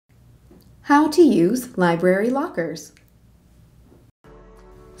How to use library lockers.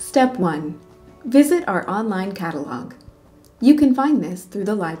 Step 1. Visit our online catalog. You can find this through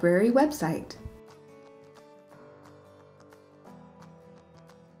the library website.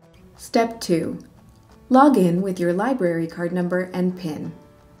 Step 2. Log in with your library card number and PIN.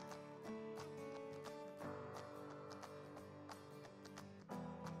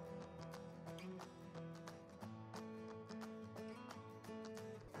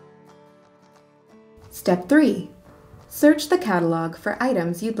 Step 3. Search the catalog for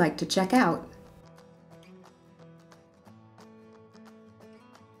items you'd like to check out.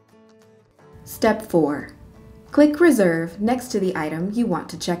 Step 4. Click Reserve next to the item you want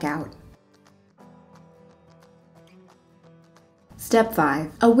to check out. Step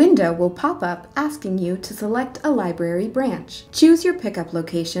 5. A window will pop up asking you to select a library branch. Choose your pickup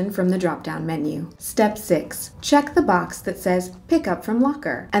location from the drop-down menu. Step 6. Check the box that says Pick up from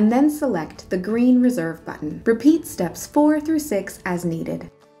Locker and then select the green Reserve button. Repeat steps 4 through 6 as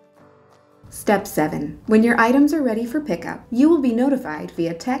needed. Step 7. When your items are ready for pickup, you will be notified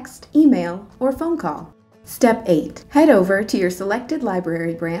via text, email, or phone call. Step 8. Head over to your selected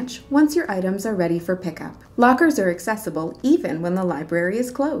library branch once your items are ready for pickup. Lockers are accessible even when the library is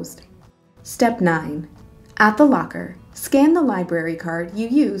closed. Step 9. At the locker, scan the library card you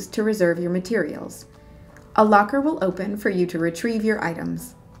used to reserve your materials. A locker will open for you to retrieve your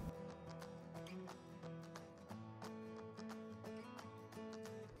items.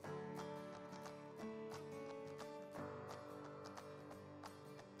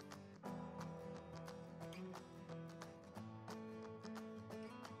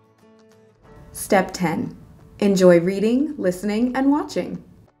 Step 10. Enjoy reading, listening, and watching.